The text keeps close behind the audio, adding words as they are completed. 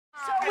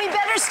we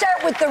better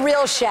start with the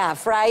real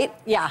chef, right?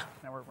 Yeah.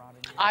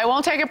 I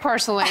won't take it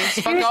personally,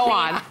 but go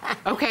on.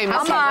 Okay,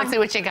 Missy, let's see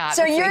what you got.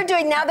 So you're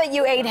doing, now that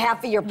you ate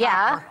half of your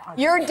popper,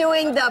 you're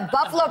doing the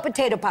buffalo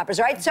potato poppers,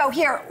 right? So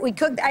here, we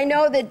cooked, I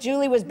know that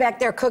Julie was back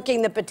there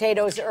cooking the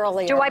potatoes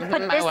earlier. Do I put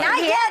this in Not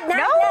here? yet,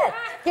 not yet.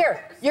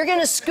 Here, you're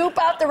gonna scoop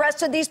out the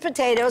rest of these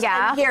potatoes.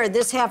 Yeah. And here,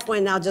 this half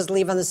one I'll just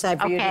leave on the side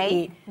for you to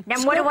eat.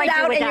 Then what do I do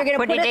with that? And you're gonna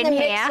put it in the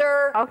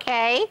mixer.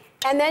 Okay.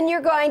 And then you're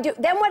going to,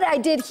 then what I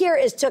did here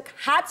is took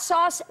hot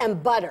sauce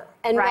and butter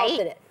and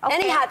melted it. Okay.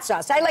 Any hot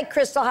sauce. I like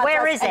Crystal hot sauce.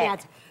 Where is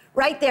it?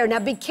 Right there. Now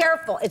be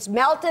careful. It's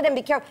melted and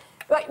be careful.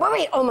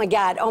 Wait. Oh my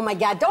God. Oh my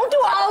God. Don't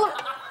do all of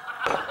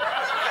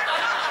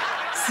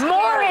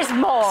More is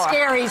more.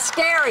 Scary,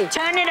 scary.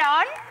 Turn it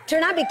on.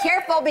 Turn on. Be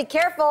careful. Be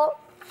careful.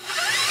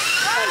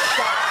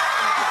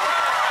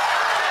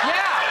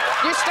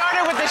 Yeah, you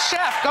started with the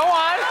chef. Go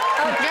on.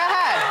 Go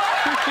ahead.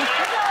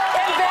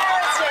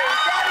 Embarrassing.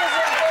 That is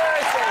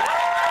embarrassing.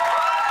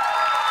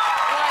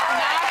 What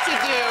not to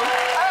do.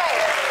 All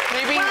right.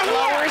 Maybe Well,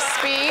 lower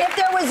speed. If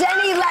there was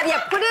any left,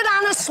 yeah, put it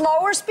on a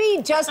slower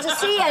speed just to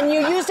see, and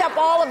you used up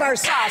all of our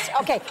sauce.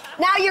 Okay,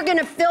 now you're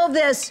gonna fill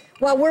this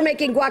while we're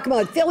making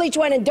guacamole. Fill each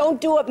one and don't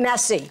do it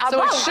messy.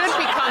 So it should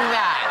become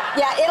that.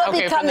 Yeah, it'll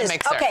Okay, become from the this.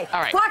 mixer. Okay,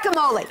 All right.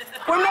 guacamole.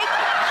 We're making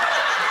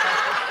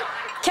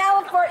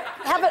California.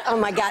 Have it. Oh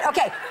my God.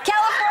 Okay,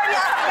 California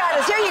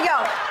avocados. Here you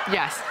go.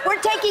 Yes. We're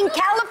taking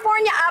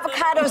California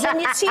avocados,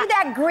 and you see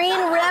that green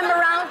rim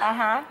around?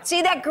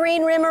 See that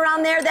green rim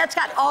around there? That's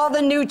got all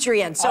the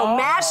nutrients. So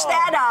mash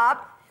that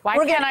up. Why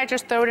can't I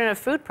just throw it in a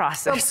food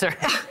processor?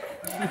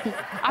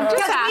 I'm just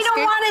Because asking. we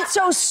don't want it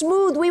so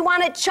smooth. We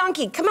want it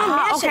chunky. Come on,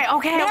 mash it.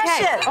 Okay. Mash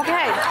it.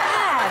 Okay.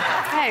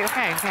 Yeah.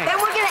 Okay. Then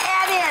we're gonna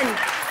add in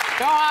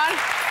Go on.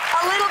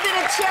 a little bit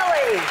of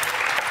chili.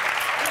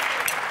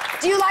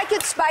 Do you like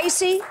it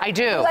spicy? I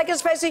do. You like it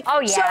spicy? Oh,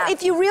 yeah. So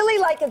if you really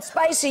like it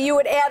spicy, you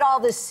would add all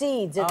the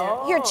seeds in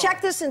there. Here, check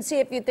this and see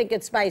if you think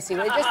it's spicy.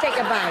 Will you just take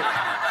a bite?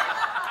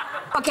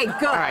 Okay,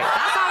 good. All right.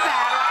 That's not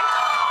bad,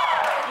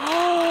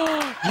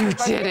 right? You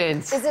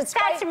didn't. Is it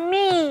spicy? That's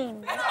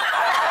mean.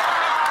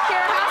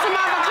 Here, have some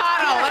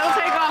avocado. That'll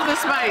take off the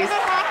spice.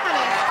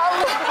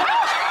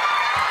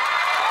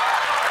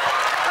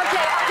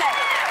 Okay.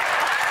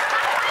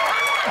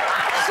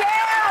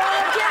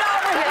 Cheryl, get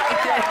over here.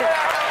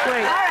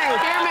 Wait. All right.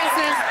 Here,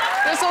 missus.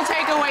 This will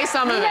take away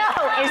some of it. No,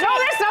 there's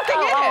nothing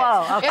in it.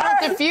 okay. It'll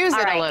diffuse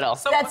it right. a little.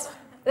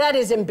 That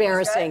is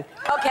embarrassing.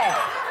 Okay,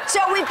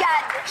 so we've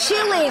got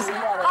chilies,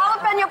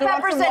 jalapeno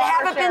peppers that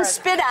haven't been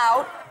spit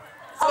out,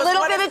 a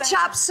little bit of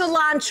chopped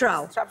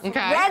cilantro,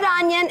 Okay. red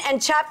onion,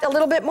 and chopped a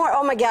little bit more.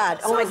 Oh my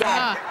God, oh my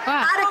God.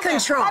 Out of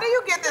control. How do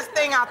you get this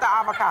thing out the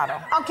avocado?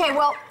 Okay,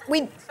 well,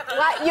 you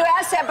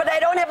asked that, but I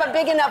don't have a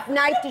big enough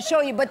knife to show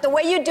you. But the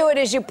way you do it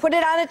is you put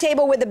it on a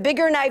table with a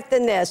bigger knife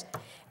than this,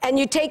 and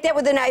you take that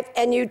with a knife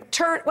and you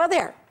turn, well,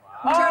 there.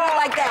 Turn it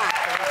like that.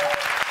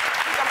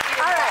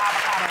 All right.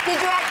 Did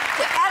you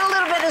add a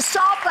little bit of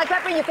salt, black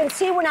pepper? You can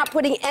see we're not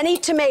putting any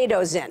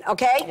tomatoes in,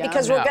 okay?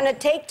 Because we're going to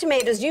take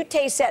tomatoes. You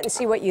taste that and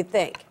see what you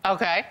think.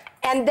 Okay.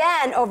 And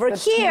then over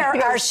here,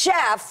 our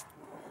chef.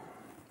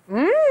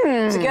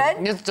 Is it good?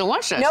 It's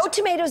delicious. No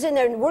tomatoes in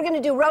there. We're going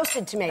to do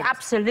roasted tomatoes.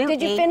 Absolutely.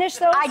 Did you finish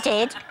those? I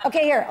did.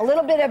 Okay, here. A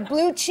little bit of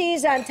blue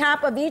cheese on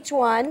top of each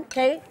one,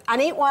 okay? On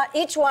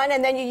each one,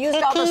 and then you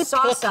used all the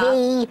sauce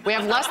up. We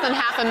have less than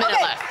half a minute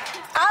left.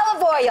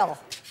 Olive oil.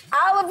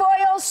 Olive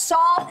oil,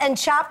 salt, and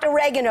chopped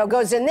oregano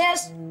goes in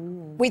this.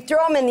 We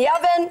throw them in the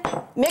oven,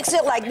 mix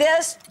it like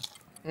this.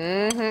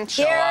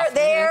 Here,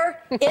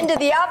 there, into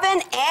the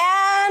oven,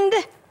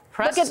 and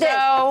Presto. look at this.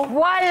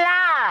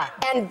 Voila.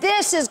 And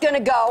this is going to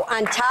go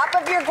on top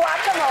of your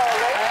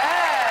guacamole.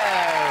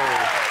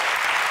 Oh.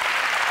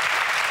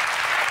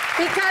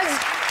 Because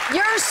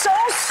you're so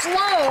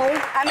slow,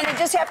 I'm going to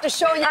just have to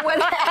show you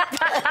what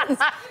happens.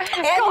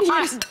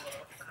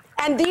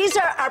 And these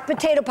are our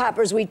potato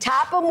poppers. We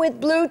top them with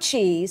blue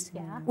cheese.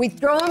 Yeah. We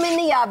throw them in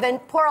the oven,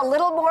 pour a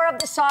little more of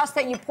the sauce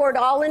that you poured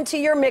all into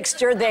your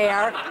mixture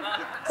there.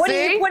 What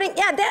are you putting?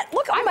 Yeah, that,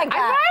 look, oh my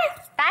God.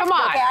 Come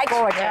on. Okay,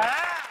 Gorgeous.